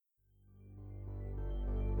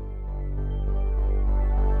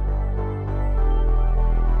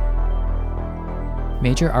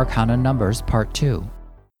Major Arcana Numbers Part 2.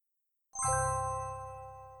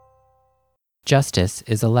 Justice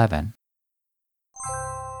is 11.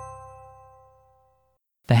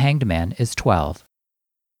 The Hanged Man is 12.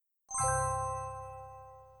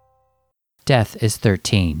 Death is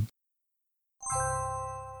 13.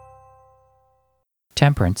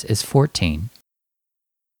 Temperance is 14.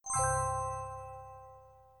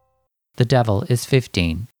 The Devil is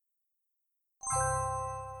 15.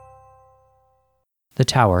 The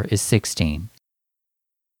Tower is 16.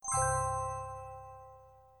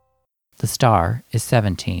 The Star is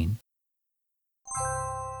 17.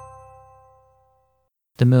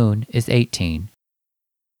 The Moon is 18.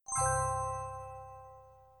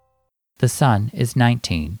 The Sun is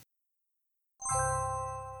 19.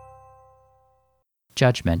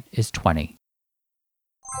 Judgment is 20.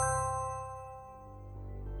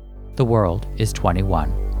 The World is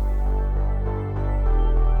 21.